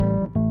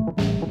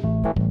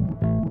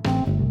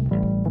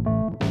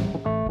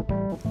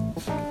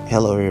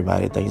Hello,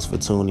 everybody. Thanks for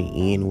tuning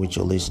in with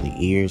your listening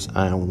ears.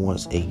 I am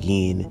once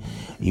again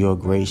your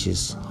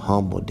gracious,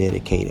 humble,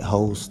 dedicated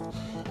host,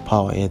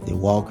 Paul Anthony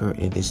Walker,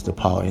 and this is the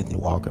Paul Anthony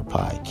Walker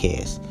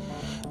Podcast.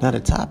 Now, the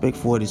topic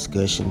for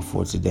discussion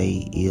for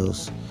today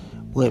is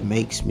what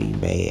makes me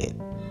mad.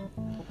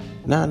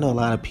 Now, I know a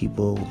lot of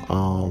people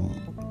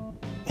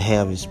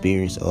have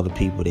experienced other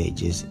people that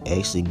just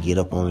actually get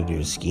up under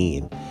their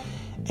skin.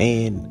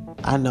 And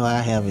I know I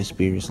have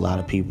experienced a lot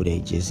of people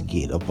that just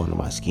get up under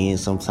my skin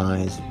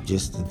sometimes,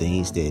 just the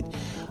things that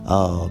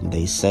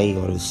they say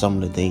or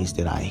some of the things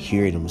that I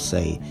hear them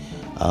say,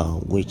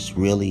 which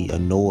really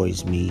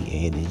annoys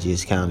me, and it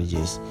just kind of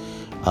just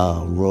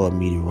rub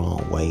me the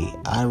wrong way.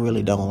 I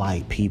really don't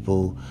like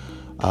people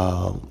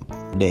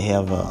that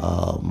have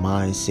a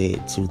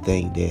mindset to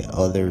think that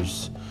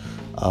others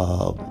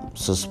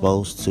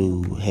supposed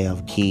to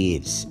have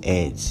kids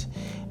at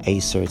a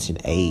certain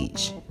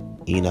age.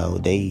 You know,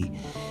 they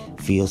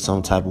feel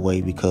some type of way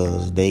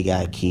because they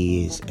got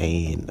kids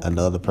and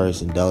another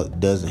person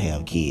doesn't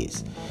have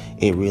kids.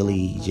 It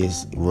really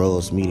just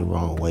rubs me the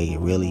wrong way. It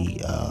really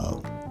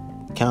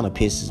kind of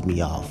pisses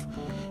me off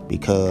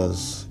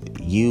because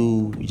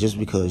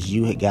because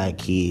you got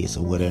kids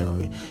or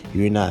whatever,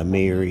 you're not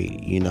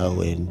married,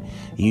 and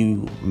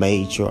you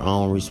made your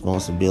own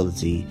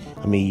responsibility.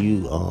 I mean,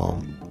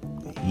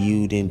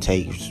 you didn't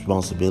take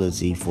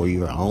responsibility for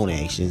your own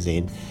actions,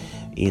 and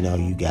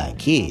you got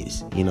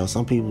kids.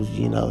 Some people,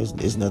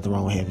 it's nothing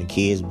wrong with having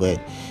kids,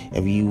 but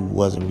if you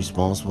wasn't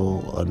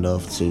responsible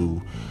enough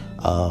to,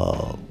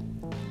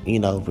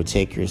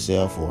 protect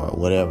yourself or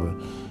whatever,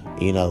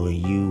 and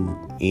you,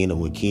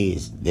 with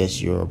kids,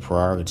 that's your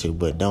prerogative.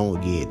 But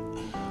don't get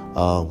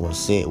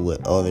upset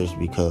with others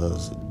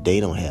because they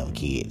don't have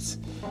kids.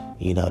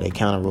 That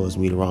kind of rubs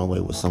me the wrong way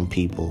with some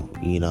people,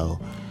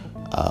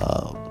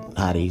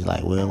 how they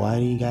like, well, why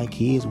do you got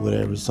kids?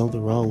 Whatever, there's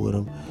something wrong with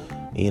them.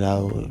 It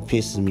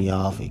pisses me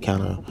off. It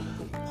kind of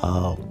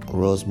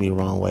rubs me the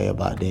wrong way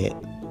about that.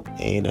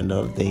 And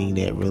another thing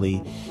that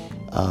really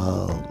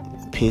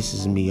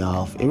pisses me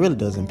off, it really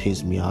doesn't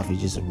piss me off,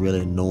 it's just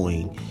really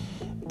annoying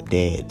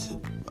that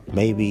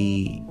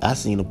maybe I've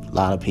seen a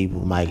lot of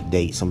people might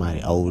date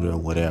somebody older or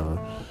whatever.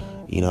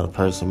 The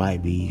person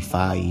might be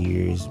 5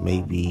 years,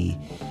 maybe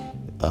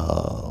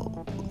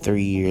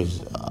 3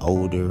 years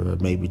older, or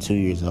maybe 2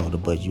 years older,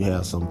 but you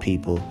have some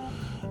people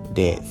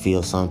that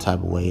feel some type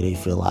of way. They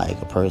feel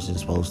like a person's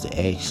supposed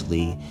to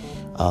actually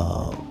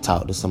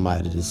talk to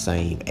somebody the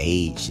same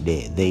age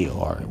that they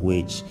are,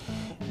 which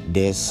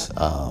that's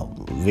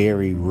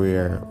very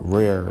rare,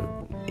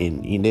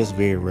 and that's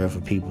very rare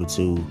for people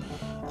to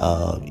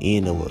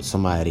end up with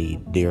somebody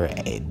they're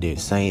at the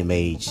same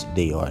age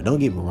they are. Don't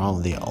get me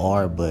wrong, they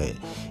are, but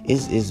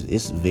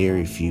it's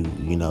very few.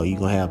 You're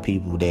gonna have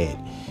people that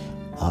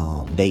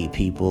date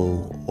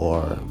people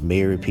or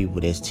marry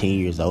people that's 10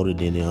 years older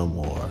than them,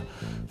 or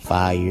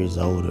 5 years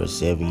older,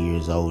 7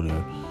 years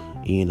older.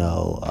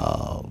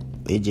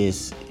 It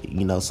just,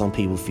 some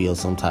people feel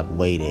some type of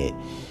way that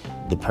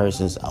the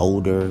person's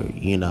older.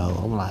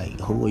 I'm like,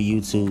 who are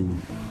you to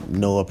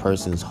know a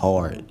person's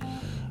heart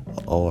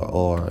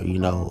or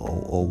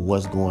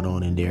what's going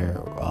on in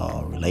their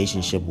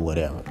relationship or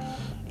whatever?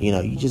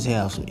 You just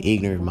have some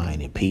ignorant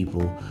minded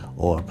people,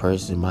 or a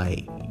person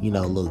might,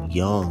 look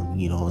young,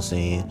 what I'm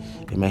saying?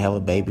 They may have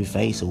a baby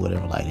face or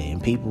whatever like that.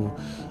 And people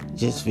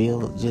just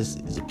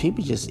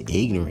people just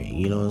ignorant,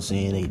 what I'm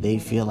saying? They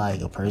feel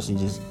like a person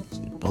just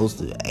supposed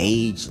to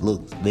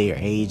look their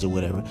age or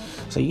whatever.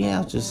 So you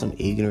have just some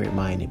ignorant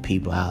minded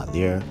people out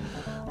there.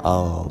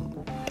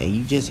 And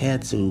you just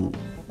have to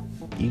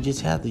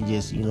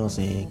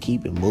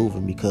keep it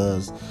moving,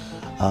 because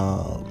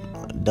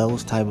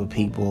those type of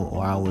people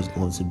are always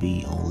going to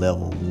be on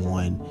level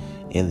one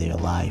in their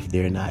life.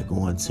 They're not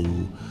going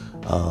to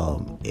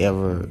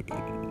ever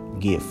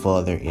get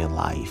further in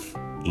life.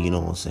 You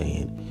know what I'm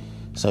saying?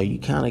 So you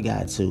kind of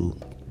got to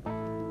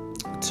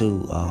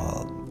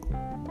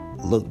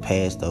look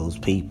past those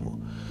people.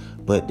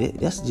 But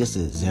that's just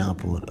an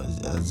example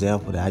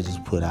that I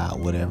just put out,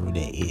 whatever,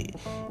 that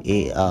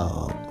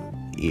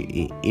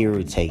it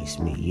irritates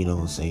me. You know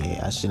what I'm saying?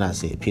 I should not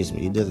say it pisses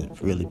me. It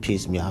doesn't really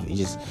piss me off. It's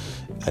just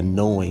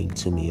annoying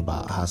to me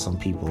about how some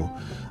people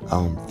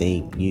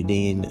think.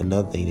 Then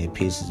another thing that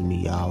pisses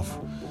me off,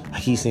 I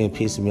keep saying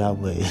pisses me off,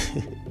 but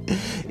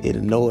it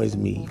annoys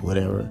me,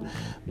 whatever.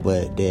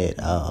 But that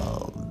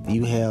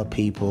you have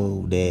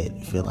people that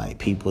feel like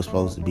people are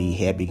supposed to be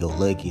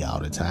happy-go-lucky all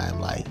the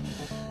time. Like,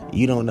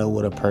 you don't know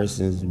what a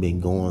person's been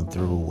going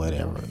through,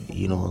 whatever.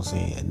 You know what I'm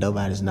saying?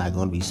 Nobody's not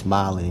going to be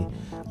smiling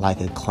like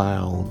a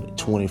clown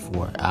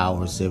 24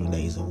 hours, 7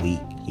 days a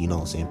week. You know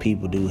what I'm saying?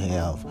 People do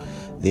have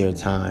their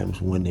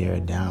times when they're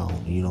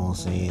down. You know what I'm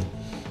saying?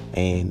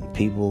 And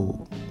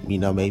people,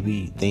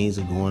 maybe things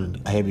are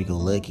going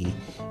happy-go-lucky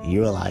in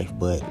your life,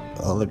 but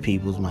other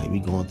people's might be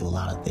going through a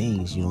lot of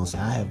things. You know what I'm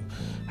saying? I have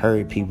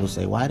heard people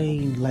say, why they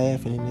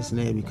laughing and this and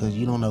that? Because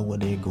you don't know what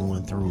they're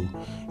going through.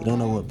 You don't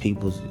know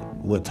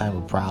what type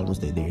of problems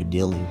that they're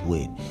dealing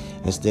with.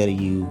 Instead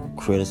of you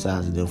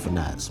criticizing them for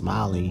not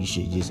smiling, you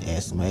should just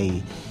ask them,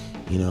 hey,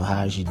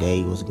 how's your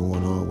day? What's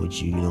going on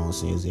with you? You know what I'm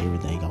saying? Is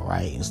everything all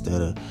right?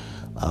 Instead of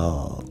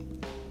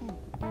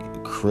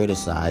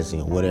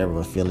criticizing or whatever,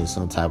 or feeling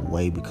some type of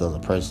way because a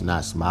person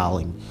not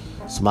smiling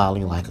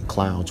like a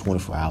clown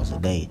 24 hours a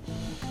day.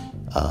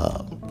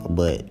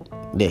 But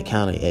that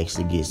kind of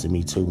actually gets to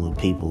me too when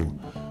people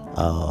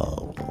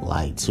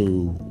like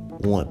to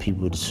want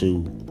people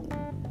to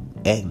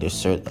act a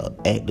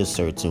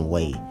certain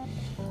way.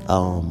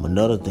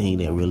 Another thing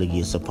that really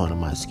gets up under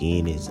my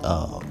skin is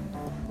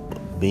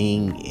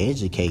being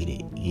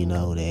educated.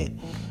 That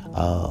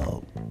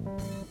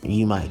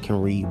you might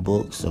can read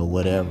books or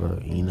whatever,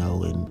 and you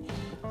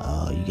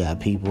got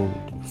people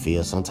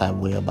feel some type of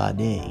way about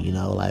that.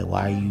 Like,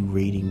 why are you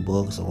reading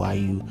books or why are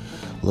you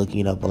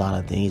looking up a lot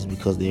of things?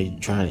 Because they're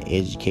trying to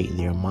educate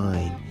their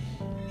mind.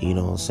 You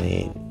know what I'm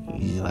saying?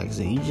 Like I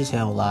said, you just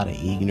have a lot of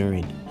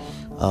ignorant,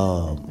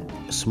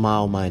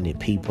 small-minded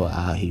people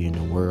out here in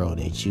the world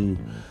that you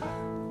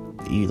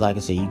like I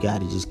said, you got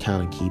to just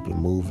kind of keep it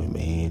moving,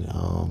 man.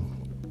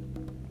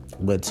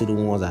 But to the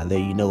ones out there,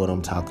 you know what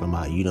I'm talking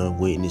about. You done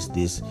witnessed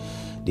this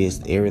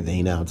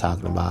everything that I'm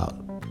talking about.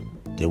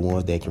 The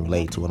ones that can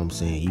relate to what I'm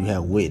saying. You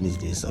have witnessed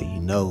this, so you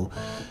know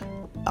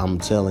I'm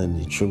telling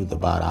the truth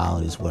about all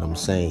this, what I'm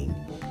saying.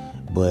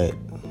 But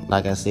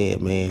like I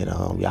said, man,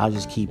 y'all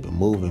just keep it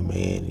moving,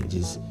 man, and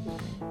just,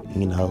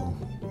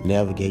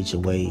 navigate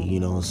your way, you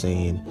know what I'm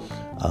saying,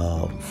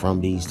 from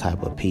these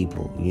type of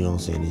people, you know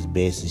what I'm saying, as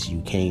best as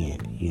you can,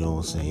 you know what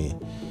I'm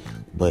saying.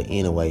 But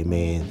anyway,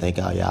 man, thank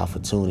all y'all for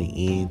tuning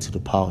in to the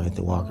Paul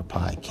Anthony Walker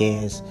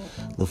Podcast.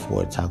 Look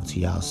forward to talking to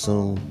y'all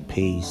soon.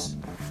 Peace.